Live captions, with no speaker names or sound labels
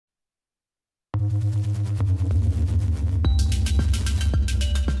And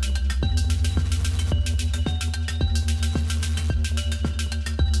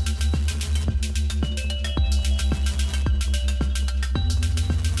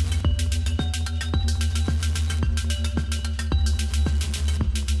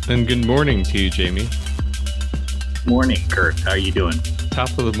good morning to you, Jamie. Morning, Kurt. How are you doing?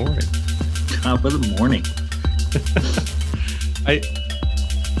 Top of the morning. Top of the morning.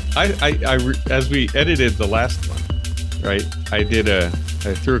 As we edited the last one, right? I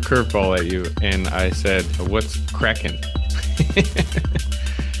threw a curveball at you, and I said, "What's cracking?"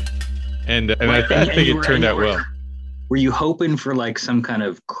 and I think it turned out well. Were you hoping for like some kind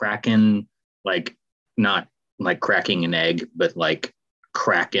of Kraken, like not like cracking an egg, but like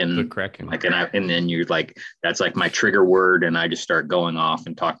Kraken, like, and then you're like, that's like my trigger word, and I just start going off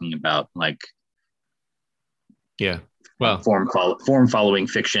and talking about like, yeah, well, form following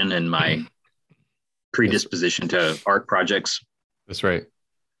fiction and my predisposition to art projects. That's right.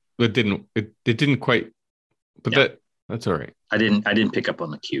 It didn't quite, but yeah. That's all right. I didn't pick up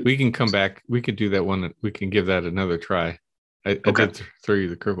on the cue. We can come back. We could do that one. We can give that another try. I did throw you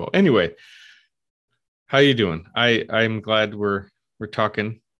the curveball. Anyway, how you doing? I'm glad we're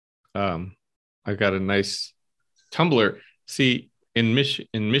talking. I've got a nice tumbler. See, in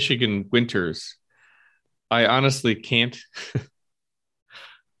Michigan winters, I honestly can't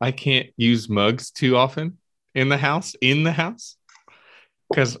I can't use mugs too often in the house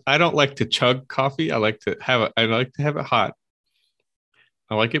because I don't like to chug coffee. I like to have it hot.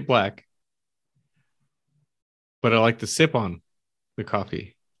 I like it black, but I like to sip on the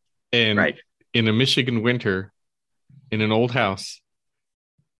coffee. And in a Michigan winter, in an old house,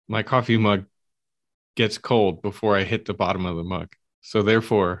 my coffee mug gets cold before I hit the bottom of the mug. So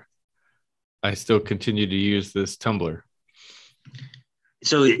therefore, I still continue to use this tumbler.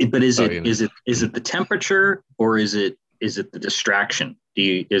 So, but is it the temperature, or is it the distraction?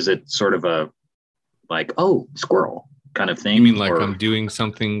 Is it sort of a like, oh, squirrel kind of thing? You mean like I'm doing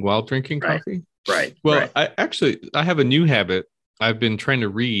something while drinking coffee? Right. Well, I have a new habit. I've been trying to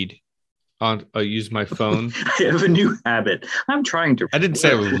read. I use my phone. I have a new habit. I'm trying to. I didn't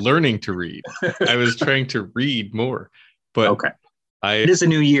say I was learning to read. I was trying to read more. But okay, it is a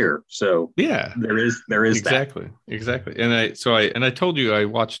new year, so yeah, there is exactly. And I told you I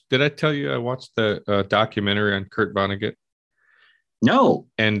watched. Did I tell you I watched the documentary on Kurt Vonnegut? No,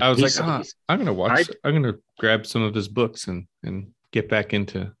 and I was I'm gonna watch. I'm gonna grab some of his books and get back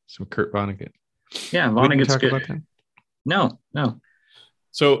into some Kurt Vonnegut. Yeah, Vonnegut's good. About that? No.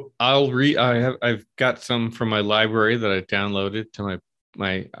 So I'll read. I've got some from my library that I downloaded to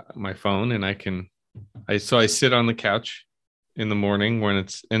my phone, and I sit on the couch in the morning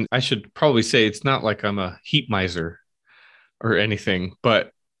and I should probably say it's not like I'm a heat miser or anything,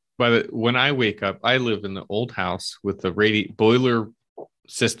 but when I wake up, I live in the old house with the boiler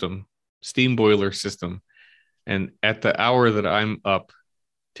system, steam boiler system, and at the hour that I'm up,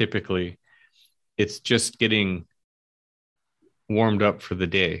 typically, it's just getting warmed up for the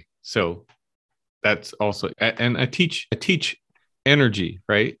day. So that's also, and I teach energy,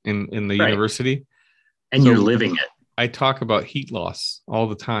 right, in the university, and you're living it. I talk about heat loss all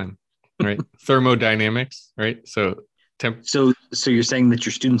the time, right? Thermodynamics, right? So you're saying that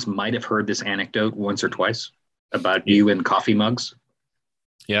your students might have heard this anecdote once or twice about you and coffee mugs?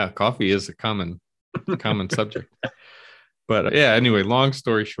 Yeah, coffee is a common subject. But yeah, anyway, long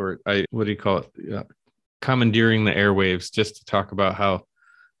story short, commandeering the airwaves just to talk about how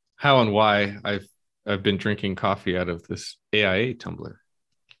and why I've been drinking coffee out of this AIA tumbler.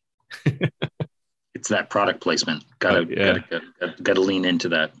 It's that product placement. Gotta lean into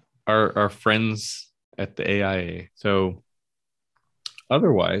that. Our friends at the AIA. So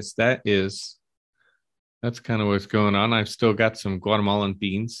otherwise, that's kind of what's going on. I've still got some Guatemalan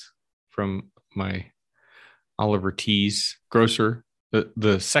beans from my Oliver Tees grocer.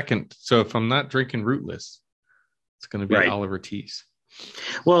 The second. So if I'm not drinking Rootless, it's going to be Oliver Tees.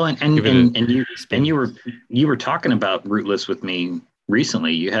 Well, and you were talking about Rootless with me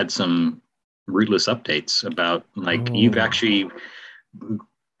recently. You had some Rootless updates about you've actually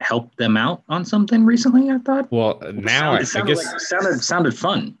helped them out on something recently. I thought. Well, now I guess sounded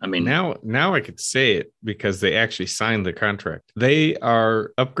fun. I mean, now I could say it because they actually signed the contract. They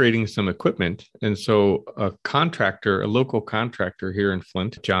are upgrading some equipment, and so a local contractor here in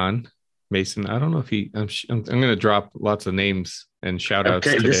Flint, John Mason. I don't know if I'm going to drop lots of names and shout outs.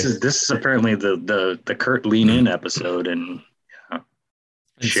 Okay, today. this is apparently the Kurt Lean In episode, and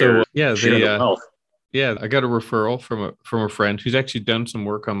share, yeah, I got a referral from a friend who's actually done some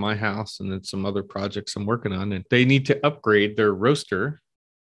work on my house and then some other projects I'm working on, and they need to upgrade their roaster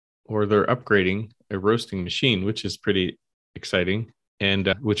or they're upgrading a roasting machine, which is pretty exciting,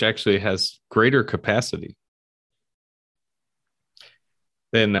 and which actually has greater capacity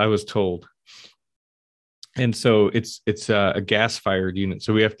than I was told. And so it's a gas fired unit.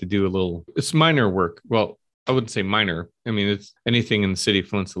 So we have to do it's minor work. Well, I wouldn't say minor. I mean, it's anything in the city of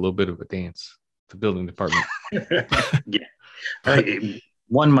Flint's a little bit of a dance, the building department. Yeah.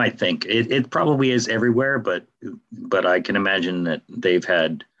 One might think it probably is everywhere, but I can imagine that they've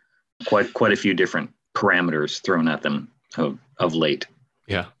had quite a few different parameters thrown at them of late.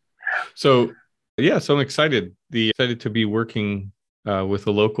 Yeah. So I'm excited. Excited to be working with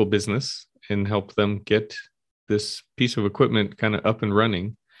a local business and help them get this piece of equipment kind of up and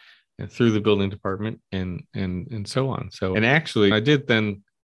running and through the building department and so on. So, and actually I did then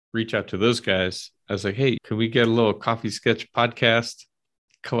reach out to those guys. I was like, hey, can we get a little Coffee Sketch podcast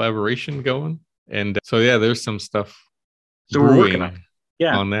collaboration going? And so, there's some stuff brewing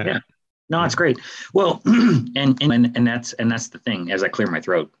on that. Yeah. No, it's great. Well, and that's the thing. As I clear my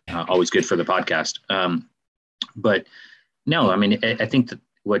throat, always good for the podcast. But no, I mean, I think that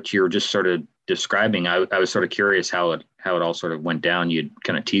what you're just sort of describing, I was sort of curious how it all sort of went down. You'd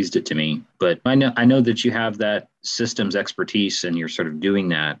kind of teased it to me, but I know that you have that systems expertise and you're sort of doing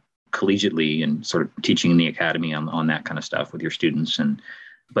that collegiately and sort of teaching in the academy on that kind of stuff with your students.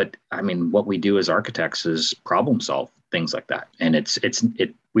 But I mean, what we do as architects is problem solve things like that. And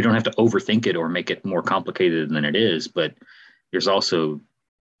we don't have to overthink it or make it more complicated than it is, but there's also,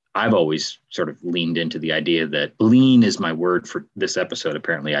 I've always sort of leaned into the idea that lean is my word for this episode.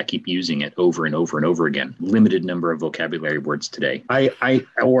 Apparently, I keep using it over and over and over again. Limited number of vocabulary words today. I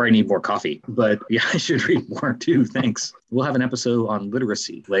need more coffee, but yeah, I should read more too. Thanks. We'll have an episode on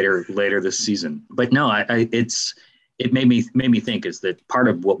literacy later this season. But no, it made me think is that part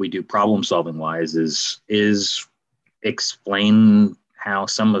of what we do problem solving wise is explain how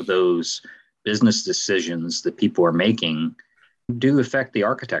some of those business decisions that people are making do affect the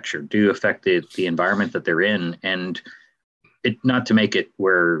architecture, do affect the environment that they're in. And it not to make it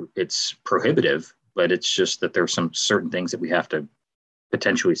where it's prohibitive, but it's just that there's some certain things that we have to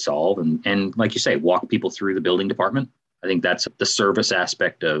potentially solve. And like you say, walk people through the building department. I think that's the service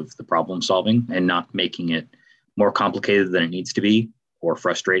aspect of the problem solving and not making it more complicated than it needs to be or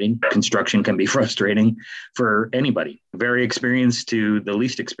frustrating. Construction can be frustrating for anybody, very experienced to the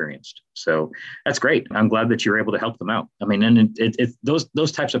least experienced. So that's great. I'm glad that you're able to help them out. I mean, and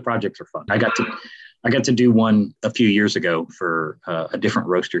those types of projects are fun. I got to do one a few years ago for a different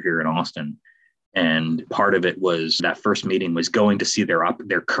roaster here in Austin. And part of it was that first meeting was going to see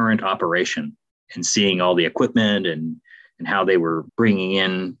their current operation and seeing all the equipment and how they were bringing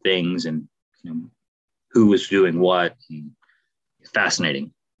in things and who was doing what. And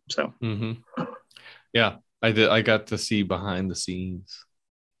fascinating. So, yeah, I did. I got to see behind the scenes.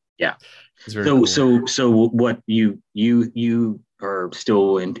 Yeah. So what you are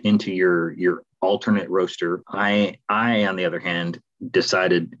still into your alternate roaster. I on the other hand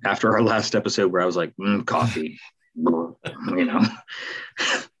decided after our last episode where I was like coffee,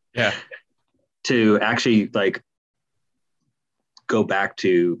 yeah, to actually like go back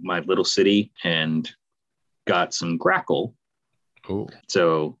to my little city and got some Grackle. Oh.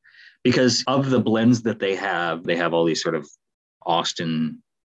 So because of the blends that they have all these sort of Austin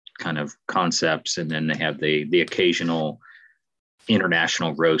kind of concepts, and then they have the occasional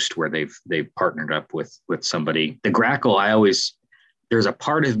international roast where they've partnered up with somebody. The Grackle, there's a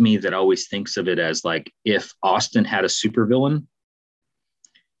part of me that always thinks of it as like if Austin had a supervillain,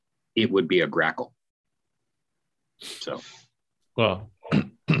 it would be a Grackle. So, well,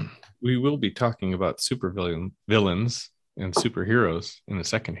 we will be talking about villains and superheroes in a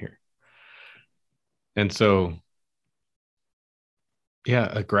second here. And so,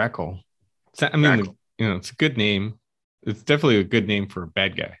 yeah, a Grackle. Grackle. It's a good name. It's definitely a good name for a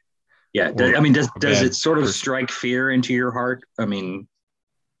bad guy. Yeah. Does it sort of strike fear into your heart? I mean,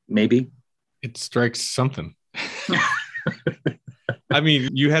 maybe. It strikes something. I mean,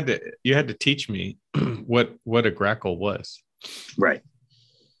 you had to teach me what a Grackle was. Right.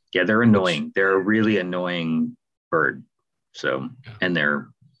 Yeah, they're annoying. They're a really annoying bird. So, and they're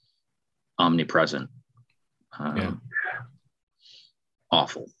omnipresent.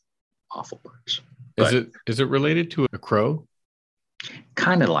 Awful birds. Is it related to a crow?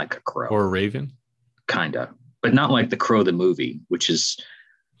 Kind of like a crow or a raven. Kind of, but not like the Crow the movie, which is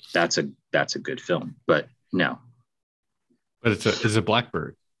that's a good film. But no. But it's a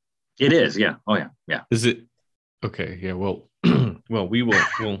blackbird. It is, yeah. Oh yeah, yeah. Is it okay? Yeah. Well, we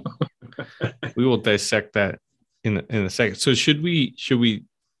will dissect that in a second. So should we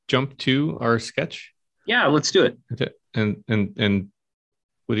jump to our sketch? Yeah, let's do it. And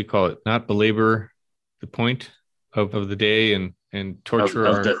what do you call it? Not belabor the point of the day and torture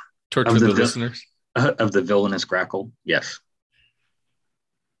the listeners of the villainous Grackle. Yes,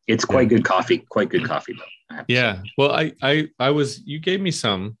 it's quite good coffee. Quite good coffee, though. Yeah. Well, I was, you gave me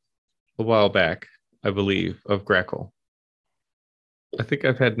some a while back, I believe, of Grackle. I think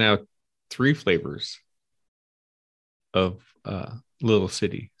I've had now 3 flavors of Little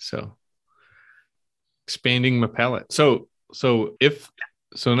City, so expanding my palate. So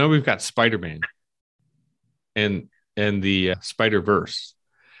now we've got Spider-Man and the Spider-Verse,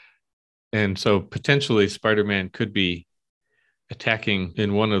 and so potentially Spider-Man could be attacking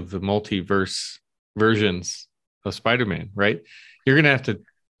in one of the multiverse versions of Spider-Man, right? You're gonna have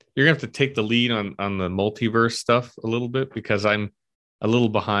to take the lead on the multiverse stuff a little bit, because I'm a little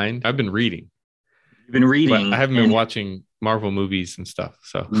behind. I've been reading. You've been reading. But I haven't been watching Marvel movies and stuff.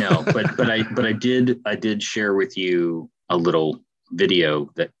 So no, but I did share with you a little video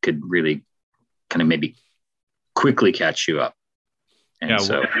that could really kind of maybe quickly catch you up. And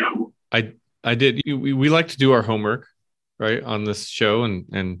so I did. We like to do our homework, right, on this show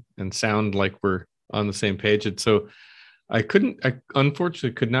and sound like we're on the same page. And so I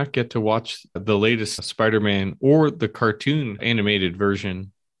unfortunately could not get to watch the latest Spider-Man or the cartoon animated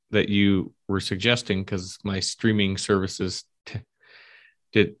version that you were suggesting, because my streaming services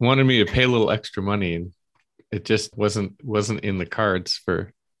wanted me to pay a little extra money, and it just wasn't in the cards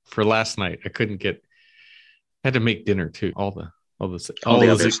for last night. I couldn't had to make dinner too. All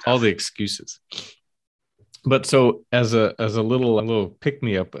the excuses. But so as a little pick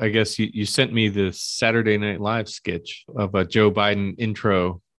me up, I guess you sent me the Saturday Night Live sketch of a Joe Biden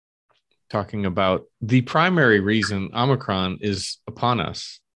intro talking about the primary reason Omicron is upon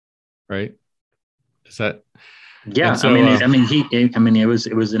us, right? Is that? Yeah, so,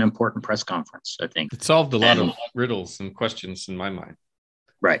 it was an important press conference, I think. It solved a lot of riddles and questions in my mind.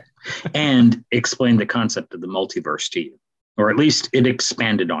 Right. And explained the concept of the multiverse to you, or at least it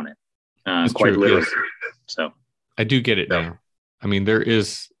expanded on it quite literally. Yes. So I do get it now. I mean, there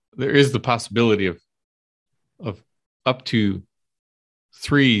is the possibility of up to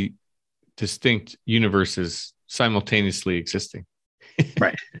 3 distinct universes simultaneously existing.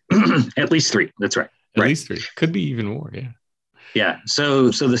 Right. At least 3. That's right. At least 3. Could be even more. Yeah. Yeah. So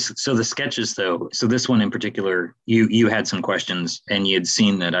the sketches, though. So this one in particular, you had some questions, and you had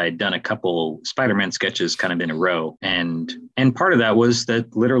seen that I had done a couple Spider-Man sketches kind of in a row, and part of that was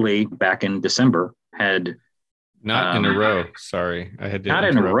that literally back in December had not in a row. Sorry, I had to not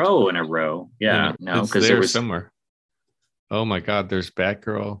interrupt. in a row. Yeah, no, because there was somewhere. Oh my God, there's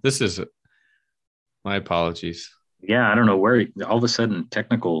Batgirl. This is my apologies. Yeah, I don't know where all of a sudden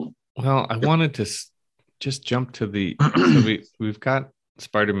technical. Well, I wanted to just jump to the. So we've got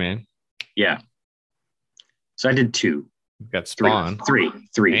Spider-Man. Yeah. So I did 2. We've got Spawn. Three.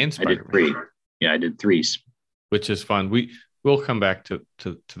 And Spider-Man. I did 3. Yeah, I did 3. Which is fun. We'll come back to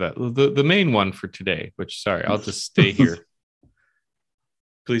that. The main one for today, which, sorry, I'll just stay here.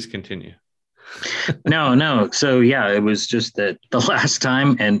 Please continue. No. So yeah, it was just that the last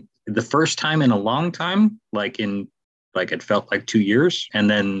time and the first time in a long time, like it felt like 2 years, and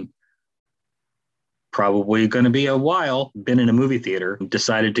then probably going to be a while, been in a movie theater,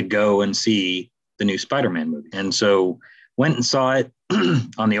 decided to go and see the new Spider-Man movie. And so went and saw it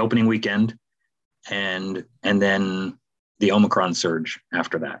on the opening weekend, and then the Omicron surge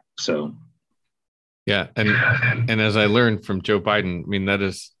after that. So yeah, and as I learned from Joe Biden, I mean, that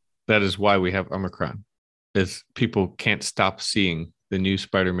is why we have Omicron, is people can't stop seeing the new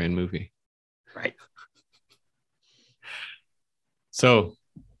Spider-Man movie. Right. So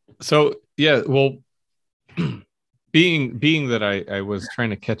yeah, well, being that I was trying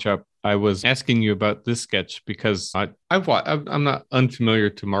to catch up, I was asking you about this sketch because I'm not unfamiliar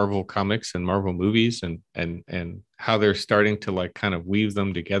to Marvel comics and Marvel movies and how they're starting to like kind of weave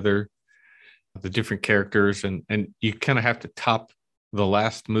them together, the different characters, and you kind of have to top the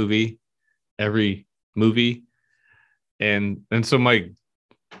last movie every movie, and so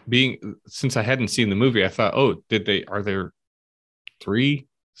since I hadn't seen the movie, I thought, are there 3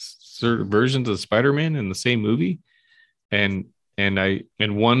 sort of versions of Spider-Man in the same movie, and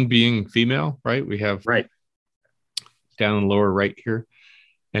one being female, right? We have right down in the lower right here,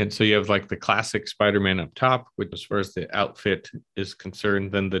 and so you have like the classic Spider-Man up top, which as far as the outfit is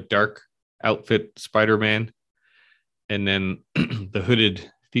concerned, then the dark outfit Spider-Man, and then the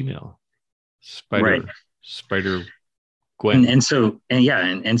hooded female Spider Gwen. And so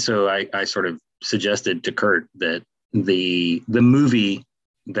I sort of suggested to Kurt that the movie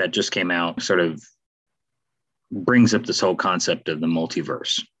that just came out sort of brings up this whole concept of the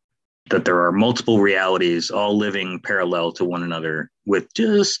multiverse. that there are multiple realities all living parallel to one another with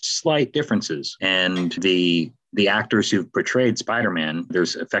just slight differences. And the actors who've portrayed Spider-Man,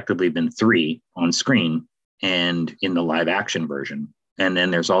 there's effectively been 3 on screen and in the live action version. And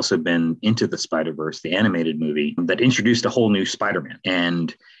then there's also been Into the Spider-Verse, the animated movie that introduced a whole new Spider-Man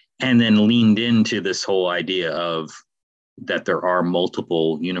and then leaned into this whole idea of that there are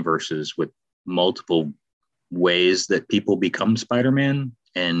multiple universes with multiple ways that people become Spider-Man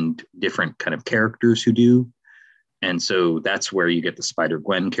and different kind of characters who do. And so that's where you get the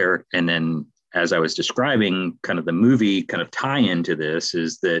Spider-Gwen character. And then as I was describing, kind of the movie kind of tie into this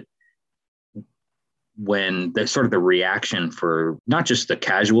is that when the sort of the reaction for not just the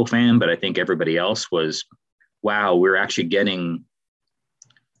casual fan, but I think everybody else was, wow, we're actually getting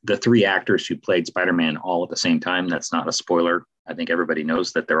the 3 actors who played Spider-Man all at the same time. That's not a spoiler. I think everybody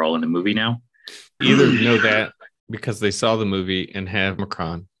knows that they're all in the movie now. Either know that because they saw the movie and have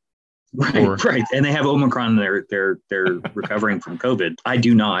Omicron. Right. And they have Omicron. They're recovering from COVID. I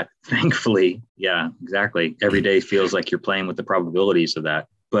do not, thankfully. Yeah, exactly. Every day feels like you're playing with the probabilities of that.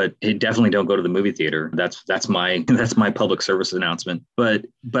 But definitely don't go to the movie theater. That's my public service announcement. But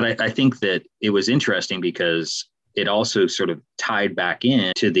I think that it was interesting because it also sort of tied back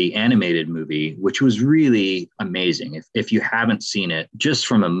in to the animated movie, which was really amazing. If you haven't seen it, just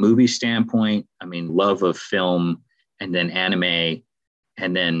from a movie standpoint, I mean, love of film and then anime,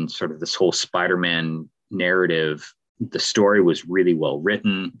 and then sort of this whole Spider-Man narrative. The story was really well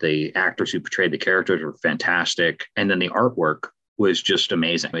written. The actors who portrayed the characters were fantastic. And then the artwork was just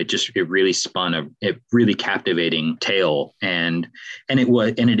amazing. It really spun a really captivating tale. And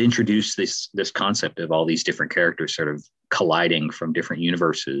it introduced this concept of all these different characters sort of colliding from different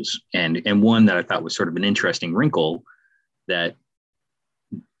universes. And one that I thought was sort of an interesting wrinkle that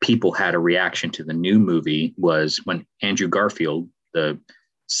people had a reaction to the new movie was when Andrew Garfield, the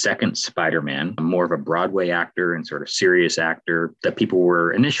second Spider-Man, more of a Broadway actor and sort of serious actor, that people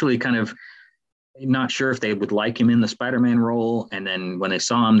were initially kind of not sure if they would like him in the Spider-Man role. And then when they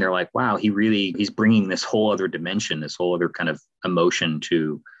saw him, they're like, wow, he's bringing this whole other dimension, this whole other kind of emotion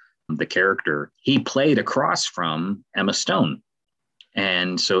to the character. He played across from Emma Stone.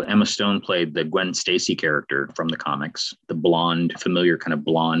 And so Emma Stone played the Gwen Stacy character from the comics, the blonde, familiar kind of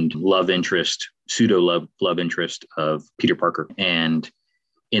blonde love interest, pseudo love interest of Peter Parker. And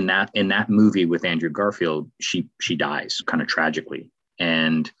in that movie with Andrew Garfield, she dies kind of tragically.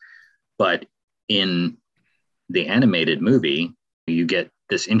 But in the animated movie, you get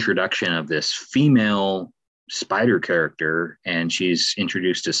this introduction of this female spider character, and she's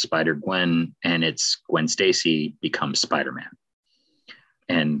introduced as Spider-Gwen, and it's Gwen Stacy becomes Spider-Man.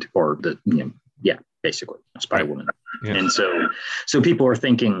 Basically Spider-Woman. Yeah. And so people are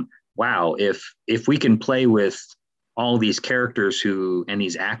thinking, wow, if we can play with all these characters and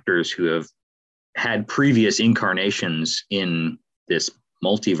these actors who have had previous incarnations in this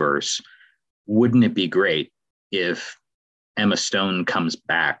multiverse, wouldn't it be great if Emma Stone comes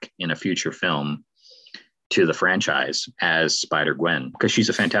back in a future film to the franchise as Spider-Gwen? Because she's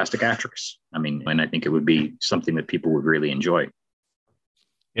a fantastic actress. I mean, and I think it would be something that people would really enjoy.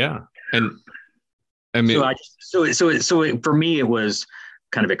 Yeah. And I mean, so for me, it was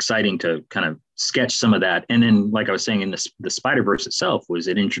kind of exciting to kind of sketch some of that. And then, like I was saying, in the Spider-Verse itself,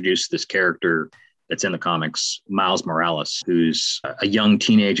 it introduced this character that's in the comics, Miles Morales, who's a young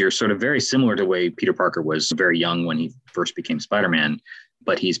teenager, sort of very similar to the way Peter Parker was very young when he first became Spider-Man,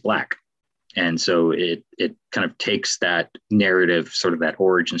 but he's Black. And so it kind of takes that narrative, sort of that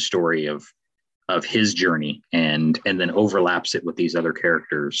origin story of his journey, and then overlaps it with these other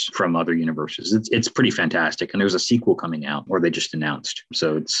characters from other universes. It's pretty fantastic. And there's a sequel coming out, or they just announced.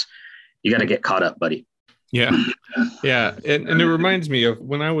 So you got to get caught up, buddy. Yeah. Yeah. And it reminds me of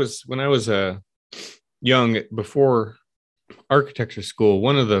when I was young, before architecture school,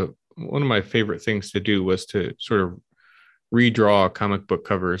 one of my favorite things to do was to sort of redraw comic book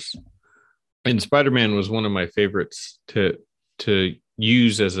covers. And Spider-Man was one of my favorites to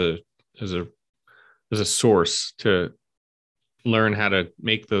use as a source to learn how to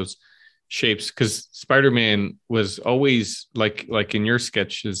make those shapes, because Spider-Man was always like in your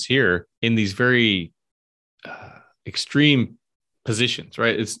sketches here, in these very extreme positions,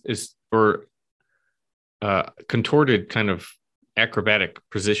 right? It's contorted kind of acrobatic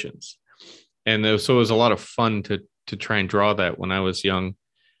positions. And so it was a lot of fun to try and draw that when I was young,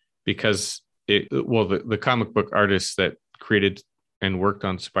 because the comic book artists that created and worked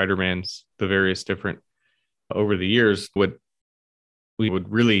on Spider-Man's, the various different over the years, we would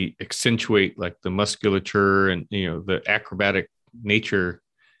really accentuate like the musculature and, the acrobatic nature.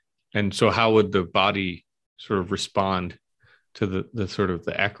 And so how would the body sort of respond to the sort of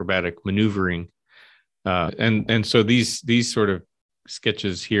the acrobatic maneuvering. And so these sort of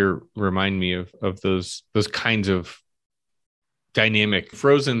sketches here remind me of those kinds of dynamic,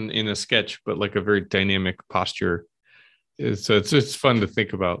 frozen in a sketch, but like a very dynamic posture. So it's fun to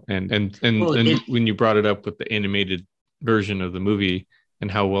think about. And when you brought it up with the animated version of the movie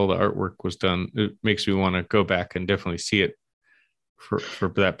and how well the artwork was done, it makes me want to go back and definitely see it for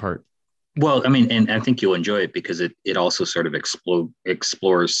that part. Well, I mean, and I think you'll enjoy it because it also sort of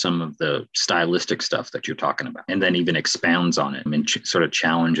explores some of the stylistic stuff that you're talking about, and then even expounds on it. I mean, sort of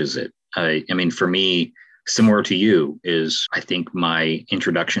challenges it. I mean, for me, similar to you, is I think my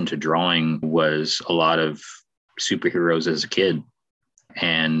introduction to drawing was a lot of superheroes as a kid,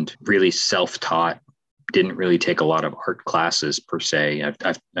 and really self-taught. Didn't really take a lot of art classes per se.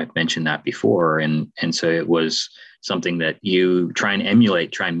 I've mentioned that before, and so it was something that you try and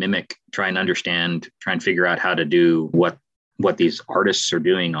emulate, try and mimic, try and understand, try and figure out how to do what these artists are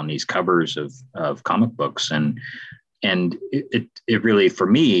doing on these covers of comic books, and it really for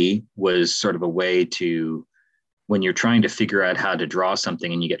me was sort of a way to, when you're trying to figure out how to draw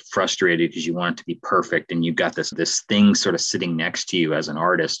something and you get frustrated because you want it to be perfect and you've got this thing sort of sitting next to you as an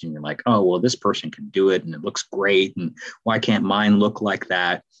artist and you're like, oh, well, this person can do it and it looks great. And why can't mine look like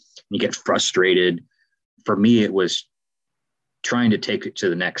that? And you get frustrated. For me, it was trying to take it to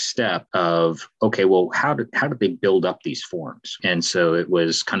the next step of, okay, well, how did they build up these forms? And so it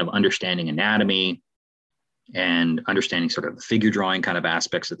was kind of understanding anatomy and understanding sort of the figure drawing kind of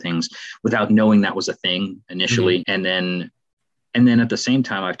aspects of things without knowing that was a thing initially. Mm-hmm. And then at the same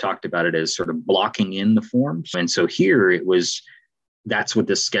time, I've talked about it as sort of blocking in the forms. And so here that's what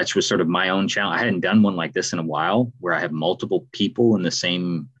this sketch was, sort of my own challenge. I hadn't done one like this in a while, where I have multiple people in the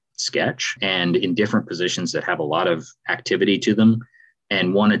same sketch and in different positions that have a lot of activity to them,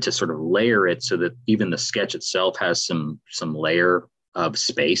 and wanted to sort of layer it so that even the sketch itself has some layer of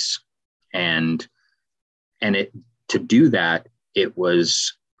space. And to do that, it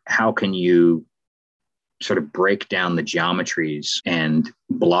was, how can you sort of break down the geometries and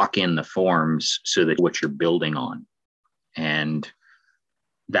block in the forms so that what you're building on. And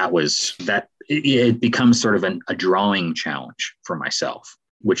it becomes sort of a drawing challenge for myself,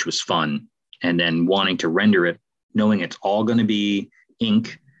 which was fun. And then wanting to render it, knowing it's all going to be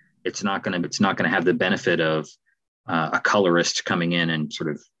ink. It's not going to have the benefit of a colorist coming in and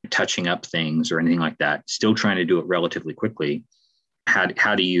sort of touching up things or anything like that. Still trying to do it relatively quickly.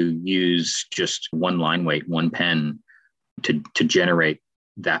 How do you use just one line weight, one pen to generate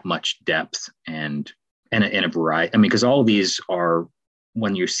that much depth and a variety? I mean, because all of these are,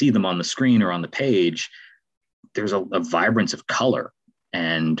 when you see them on the screen or on the page, there's a vibrance of color,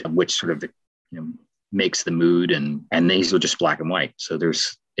 and which sort of makes the mood, and these are just black and white. So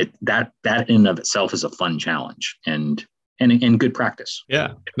there's that in of itself is a fun challenge and good practice.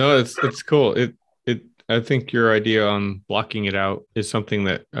 Yeah, no, it's cool. I think your idea on blocking it out is something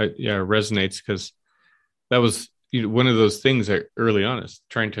that resonates, because that was one of those things that early on is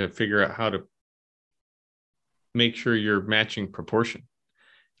trying to figure out how to make sure you're matching proportion.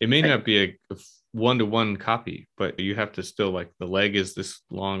 It may not be a one-to-one copy, but you have to still, like, the leg is this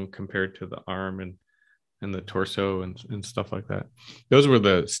long compared to the arm and the torso and stuff like that. Those are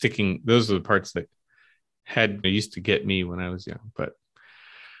the parts that used to get me when I was young. But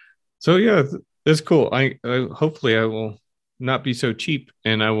so yeah, it's cool. I hopefully I will not be so cheap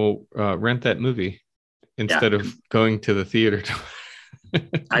and I will rent that movie instead of going to the theater.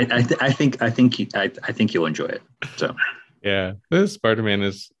 I think you'll enjoy it. So yeah, this Spider-Man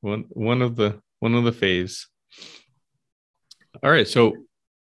is one of the phase. All right, so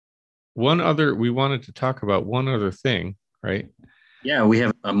we wanted to talk about one other thing, right? Yeah, we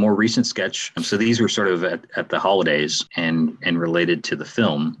have a more recent sketch. So these were sort of at the holidays and related to the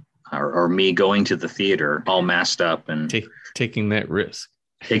film, or me going to the theater all masked up and taking that risk.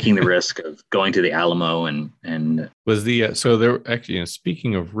 Taking the risk of going to the Alamo and was the so there actually,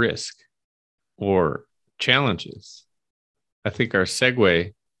 speaking of risk or challenges, I think our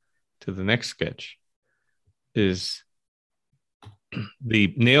segue to the next sketch is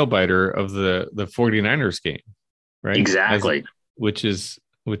the nail biter of the 49ers game, right? Exactly. Which is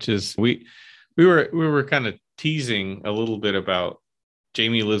we were kind of teasing a little bit about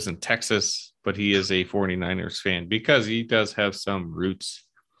Jamie lives in Texas, but he is a 49ers fan because he does have some roots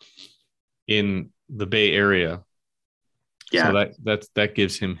in the Bay Area. Yeah. So that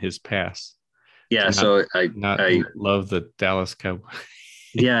gives him his pass. Yeah. I love the Dallas Cowboys.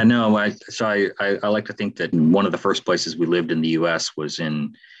 Yeah, no. I like to think that one of the first places we lived in the U.S. was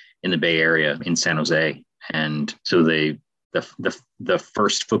in the Bay Area in San Jose, and so the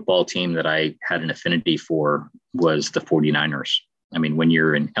first football team that I had an affinity for was the 49ers. I mean, when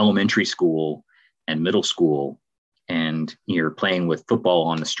you're in elementary school and middle school and you're playing with football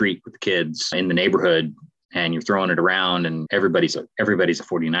on the street with kids in the neighborhood and you're throwing it around and everybody's a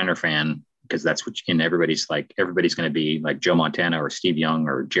 49er fan, because that's what, and everybody's going to be like Joe Montana or Steve Young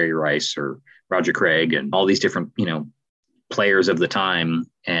or Jerry Rice or Roger Craig and all these different, players of the time.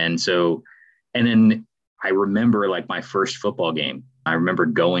 And then I remember like my first football game. I remember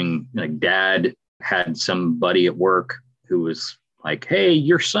going, like, Dad had somebody at work who was like, "Hey,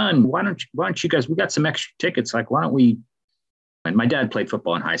 your son, why don't you guys, we got some extra tickets. Like, why don't we?" And my dad played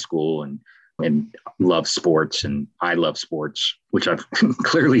football in high school and loved sports, and I love sports, which I've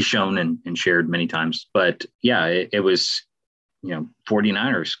clearly shown and shared many times. But yeah, it was,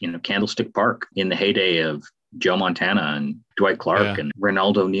 49ers, Candlestick Park in the heyday of Joe Montana and Dwight Clark and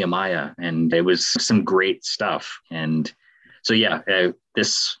Ronaldo Nehemiah. And it was some great stuff. And so,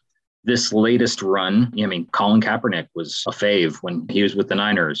 this latest run, Colin Kaepernick was a fave when he was with the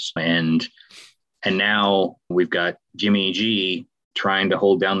Niners. And now we've got Jimmy G trying to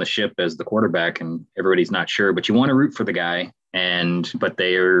hold down the ship as the quarterback, and everybody's not sure, but you want to root for the guy. But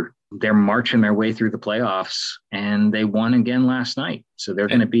they're marching their way through the playoffs, and they won again last night. So they're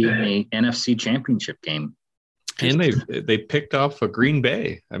going to be in a NFC championship game. And they picked off a Green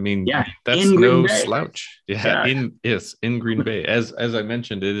Bay. I mean, that's no slouch. In Green Bay. As I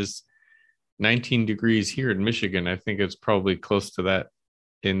mentioned, it is 19 degrees here in Michigan. I think it's probably close to that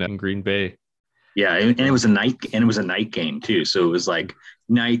in Green Bay. Yeah, and it was a night game too. So it was like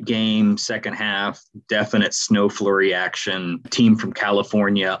night game, second half, definite snow flurry action. Team from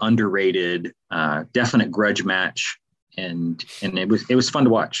California, underrated, definite grudge match, and it was fun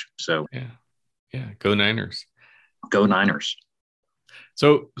to watch. So go Niners. Go Niners.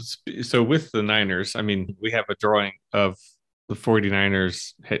 So with the Niners, I mean, we have a drawing of the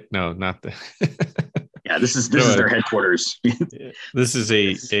 49ers. No, not the. Yeah, this is their headquarters. This is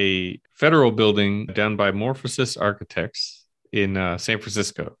a federal building down by Morphosis Architects in San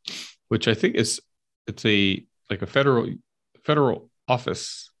Francisco, which I think it's a federal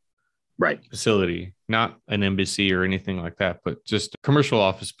office facility, not an embassy or anything like that, but just a commercial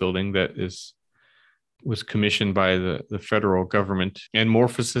office building that was commissioned by the federal government, and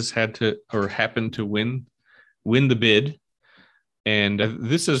Morphosis happened to win the bid. And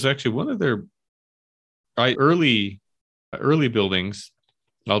this is actually one of their early buildings.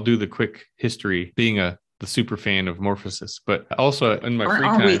 I'll do the quick history, being the super fan of Morphosis, but also in my free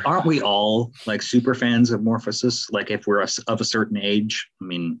time. Aren't we all like super fans of Morphosis? Like if we're of a certain age, I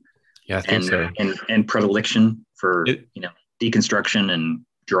mean, yeah, I think so. And predilection for deconstruction and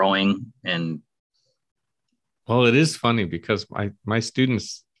drawing and. Well, it is funny because my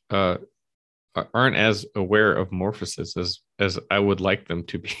students aren't as aware of Morphosis as I would like them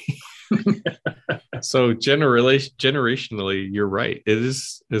to be. So generationally, you're right. It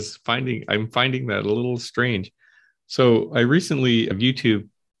is I'm finding that a little strange. So I recently on YouTube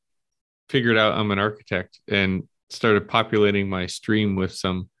figured out I'm an architect and started populating my stream with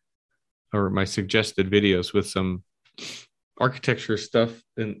my suggested videos with some architecture stuff,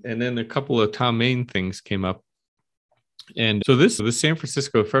 and then a couple of Tom Main things came up. And so the San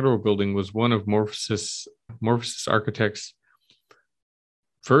Francisco Federal Building was one of Morphosis Architects'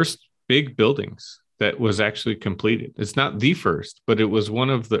 first big buildings that was actually completed. It's not the first, but it was one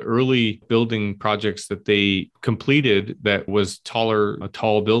of the early building projects that they completed that was a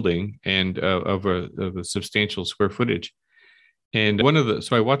tall building and of a substantial square footage. And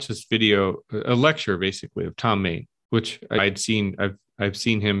so I watched this video, a lecture basically of Tom Main, which I've seen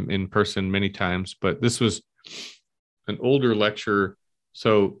him in person many times, but this was an older lecture.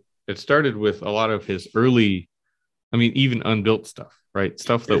 So it started with a lot of his early, even unbuilt stuff, right?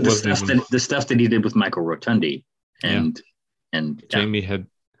 Stuff that the stuff that he did with Michael Rotundi and Jamie had.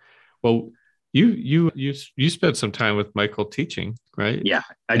 Well, you spent some time with Michael teaching, right? Yeah,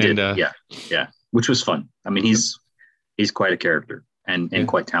 I did. Yeah, which was fun. I mean, he's quite a character and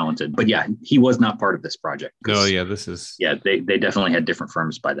quite talented. But yeah, he was not part of this project. No, this is. Yeah, they definitely had different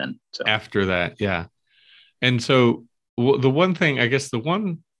firms by then. So after that, yeah, and so. The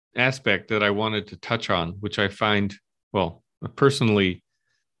one aspect that I wanted to touch on, which I find, personally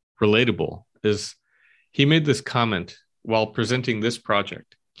relatable, is he made this comment while presenting this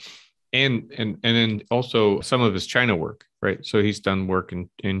project and then also some of his China work, right? So he's done work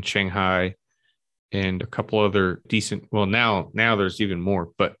in Shanghai and a couple other decent, now there's even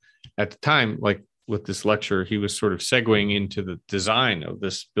more, but at the time, like with this lecture, he was sort of segueing into the design of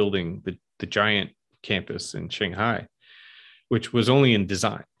this building, the giant campus in Shanghai, which was only in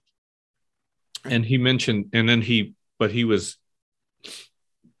design. And he mentioned, and then he but he was,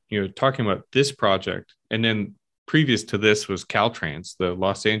 talking about this project. And then previous to this was Caltrans, the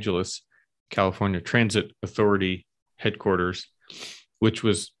Los Angeles, California Transit Authority headquarters, which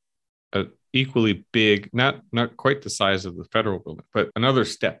was a equally big, not quite the size of the federal building, but another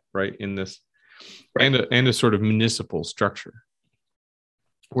step right in this, right. and a sort of municipal structure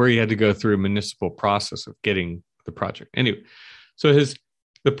where he had to go through a municipal process of getting the project. Anyway, so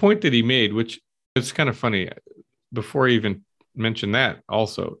the point that he made, which is kind of funny, before I even mention that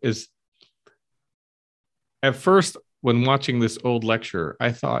also, is at first when watching this old lecture,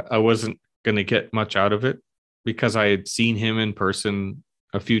 I thought I wasn't going to get much out of it because I had seen him in person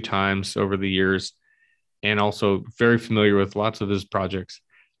a few times over the years and also very familiar with lots of his projects.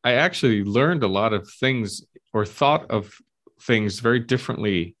 I actually learned a lot of things or thought of things very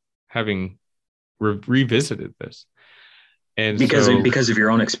differently having revisited this. And because of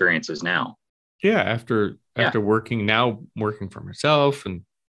your own experiences now. Yeah. After working for myself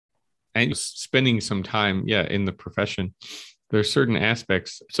and spending some time, in the profession, there's certain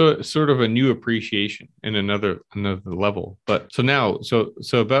aspects. So it's sort of a new appreciation in another level. But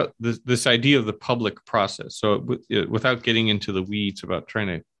so about this idea of the public process. So without getting into the weeds about trying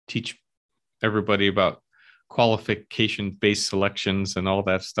to teach everybody about qualification-based selections and all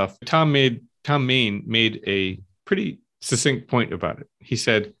that stuff, Tom Main made a pretty succinct point about it. He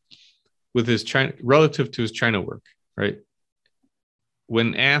said, with his relative to his China work, right?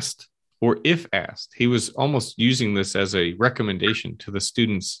 When asked, or if asked, he was almost using this as a recommendation to the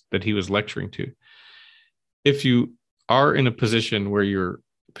students that he was lecturing to. If you are in a position where you're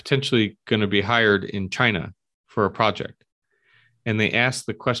potentially going to be hired in China for a project, and they ask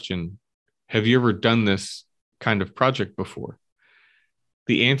the question, have you ever done this kind of project before?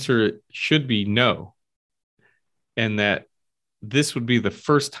 The answer should be no. And that this would be the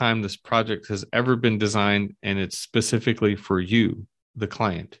first time this project has ever been designed, and it's specifically for you, the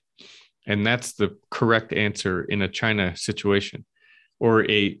client. And that's the correct answer in a China situation, or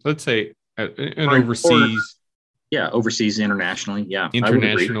let's say an overseas. Overseas, internationally. Yeah.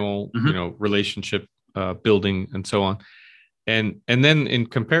 International, relationship building and so on. And then in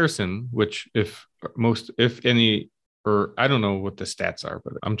comparison, which if any, or I don't know what the stats are,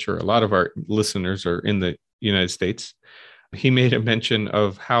 but I'm sure a lot of our listeners are in the United States. He made a mention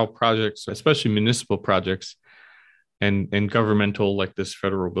of how projects, especially municipal projects and governmental, like this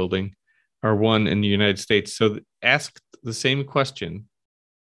federal building, are won in the United States. So ask the same question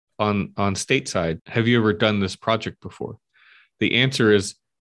on stateside. Have you ever done this project before? The answer is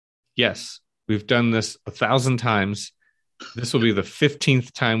yes. We've done this 1,000 times. This will be the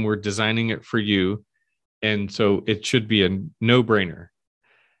 15th time we're designing it for you. And so it should be a no-brainer.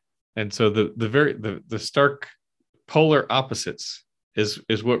 And so the stark polar opposites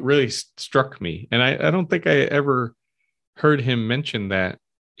is what really struck me. And I don't think I ever heard him mention that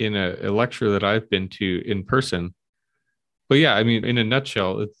in a lecture that I've been to in person. But yeah, I mean, in a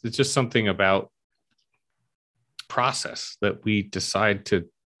nutshell, it's just something about process that we've decided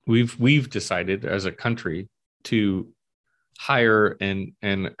as a country to hire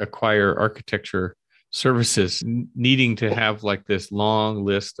and acquire architecture services, needing to have like this long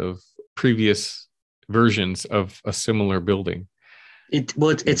list of previous versions of a similar building. I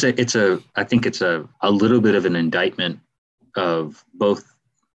think it's a little bit of an indictment of both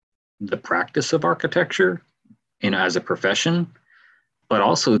the practice of architecture, as a profession, but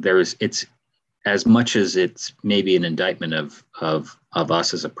also it's as much as it's maybe an indictment of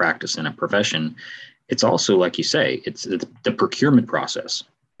us as a practice and a profession. It's also, like you say, it's the procurement process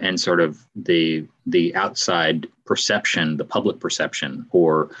and sort of the outside perception, the public perception,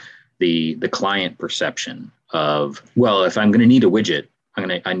 or the client perception of, well, if I'm going to need a widget,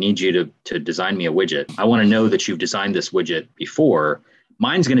 I need you to design me a widget. I want to know that you've designed this widget before.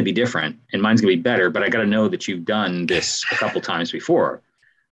 Mine's going to be different and mine's going to be better, but I got to know that you've done this a couple times before.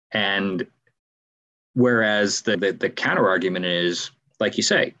 And whereas the counter argument is, like you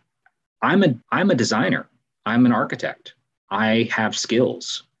say, I'm a designer. I'm an architect. I have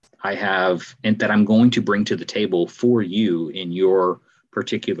skills. And that I'm going to bring to the table for you in your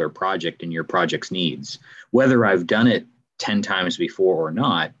particular project and your project's needs. Whether I've done it 10 times before or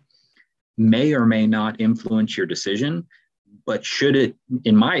not may or may not influence your decision. But should it,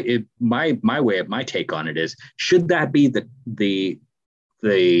 in my way of my take on it is, should that be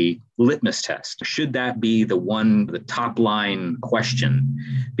the litmus test? Should that be the top line question?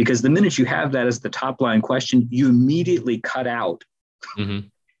 Because the minute you have that as the top line question, you immediately cut out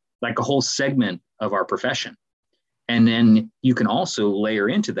like a whole segment of our profession. And then you can also layer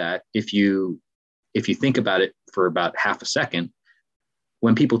into that, if you think about it for about half a second,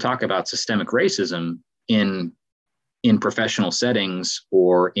 when people talk about systemic racism in in professional settings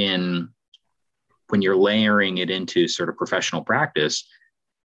or when you're layering it into sort of professional practice,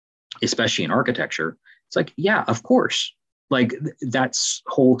 especially in architecture, it's like, yeah, of course. Like that's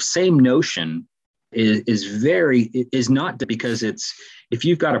whole same notion is not because if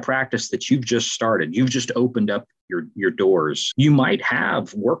you've got a practice that you've just started, you've just opened up your doors, you might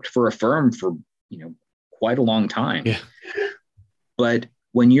have worked for a firm for, quite a long time. Yeah. But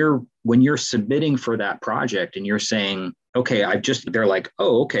when you're submitting for that project and you're saying, okay, they're like,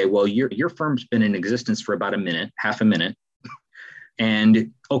 oh, okay, well, your firm's been in existence for about half a minute.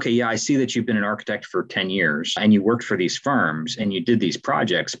 And okay, yeah, I see that you've been an architect for 10 years and you worked for these firms and you did these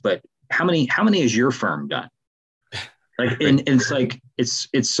projects, but how many has your firm done? Like, and it's like, it's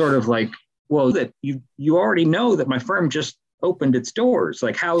sort of like, well, that you already know that my firm just opened its doors.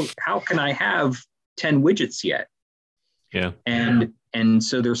 Like, how can I have 10 widgets yet? Yeah. And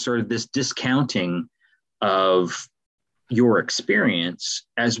so there's sort of this discounting of your experience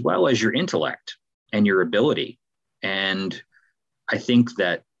as well as your intellect and your ability. And I think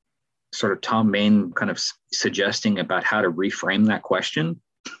that sort of Thom Mayne kind of suggesting about how to reframe that question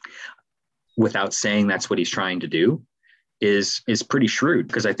without saying that's what he's trying to do is pretty shrewd,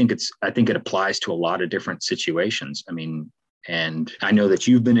 because I think it applies to a lot of different situations. I mean, and I know that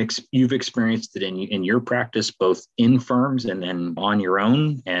you've experienced it in your practice, both in firms and then on your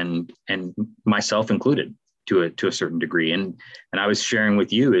own, and myself included to a certain degree. And I was sharing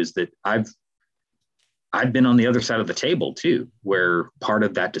with you is that I've been on the other side of the table too, where part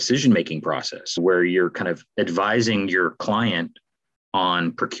of that decision-making process, where you're kind of advising your client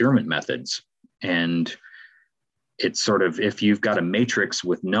on procurement methods. And it's sort of, if you've got a matrix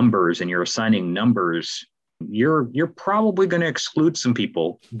with numbers and you're assigning numbers, you're probably going to exclude some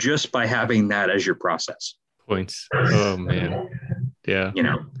people just by having that as your process. Points. Oh man. Yeah.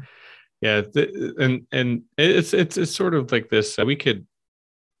 Yeah. And it's sort of like this. We could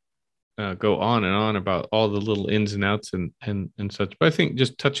go on and on about all the little ins and outs and such, but I think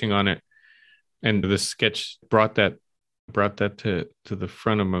just touching on it, and the sketch brought that to the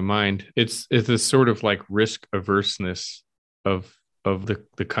front of my mind. It's this sort of like risk averseness of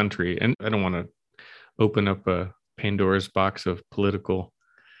the country, and I don't want to open up a Pandora's box of political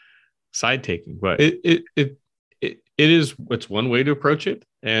side taking, but it's one way to approach it,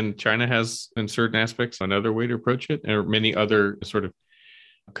 and China has in certain aspects another way to approach it, or many other sort of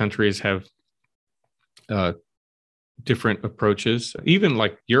countries have different approaches, even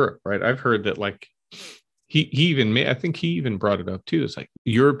like Europe, right? I've heard that like he even brought it up too. It's like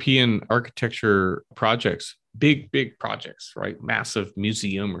European architecture projects, big projects, right? Massive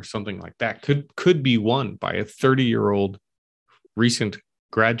museum or something like that could be won by a 30-year-old recent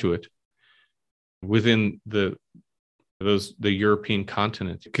graduate within the European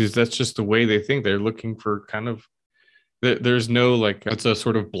continent, because that's just the way they think. They're looking for kind of, there's no like, it's a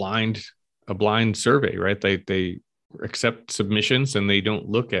sort of blind survey, right? They accept submissions and they don't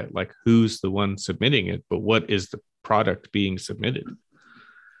look at like who's the one submitting it, but what is the product being submitted.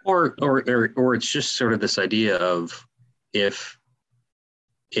 Or it's just sort of this idea of, if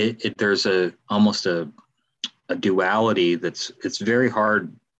there's almost a duality it's very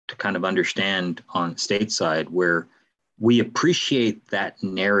hard to kind of understand on stateside, where we appreciate that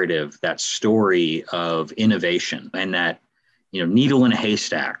narrative, that story of innovation, and that, needle in a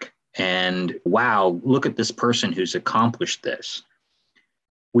haystack, and wow, look at this person who's accomplished this.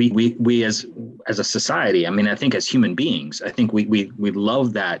 We as a society, I mean, I think as human beings, I think we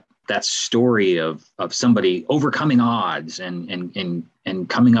love that story of somebody overcoming odds and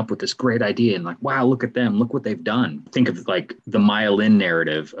coming up with this great idea, and like, wow, look at them, look what they've done. Think of like the Maya Lin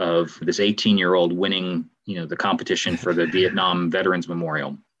narrative of this 18-year-old winning, the competition for the Vietnam Veterans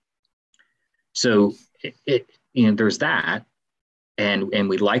Memorial. So there's that, and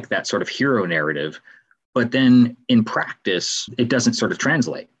we like that sort of hero narrative, but then in practice, it doesn't sort of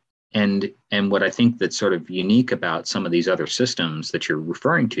translate. And what I think that's sort of unique about some of these other systems that you're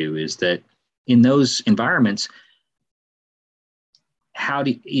referring to is that in those environments,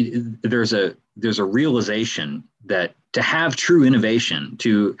 there's a realization that to have true innovation,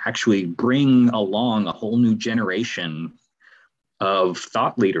 to actually bring along a whole new generation of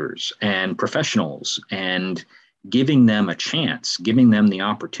thought leaders and professionals, and giving them a chance, giving them the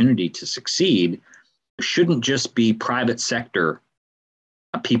opportunity to succeed, shouldn't just be private sector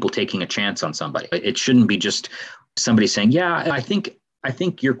people taking a chance on somebody. It shouldn't be just somebody saying, yeah, I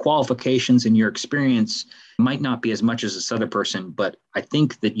think your qualifications and your experience might not be as much as this other person, but I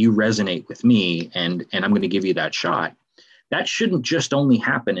think that you resonate with me, and I'm going to give you that shot. That shouldn't just only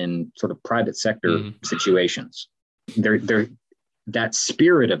happen in sort of private sector situations. That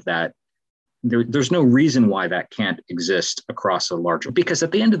spirit of that there's no reason why that can't exist across a larger, because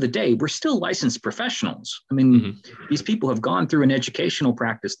at the end of the day, we're still licensed professionals. I mean, these people have gone through an educational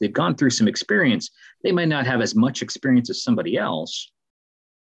practice. They've gone through some experience. They might not have as much experience as somebody else,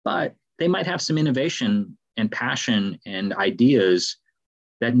 but they might have some innovation and passion and ideas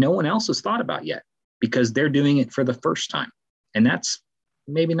that no one else has thought about yet because they're doing it for the first time. And that's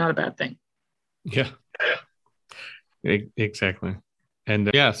maybe not a bad thing. Yeah, exactly.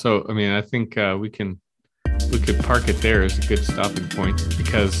 And so I mean, I think we could park it there as a good stopping point,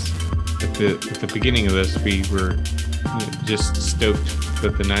 because at the beginning of this, we were just stoked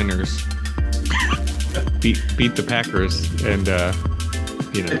that the Niners beat the Packers, and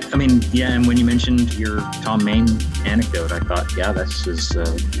I mean, and when you mentioned your Tom Main anecdote, I thought, this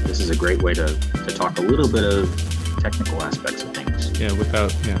is a great way to talk a little bit of technical aspects of things.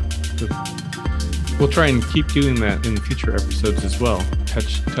 We'll try and keep doing that in future episodes as well.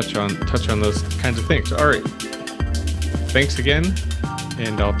 Touch on those kinds of things. All right. Thanks again,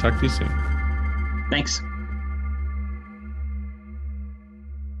 and I'll talk to you soon. Thanks.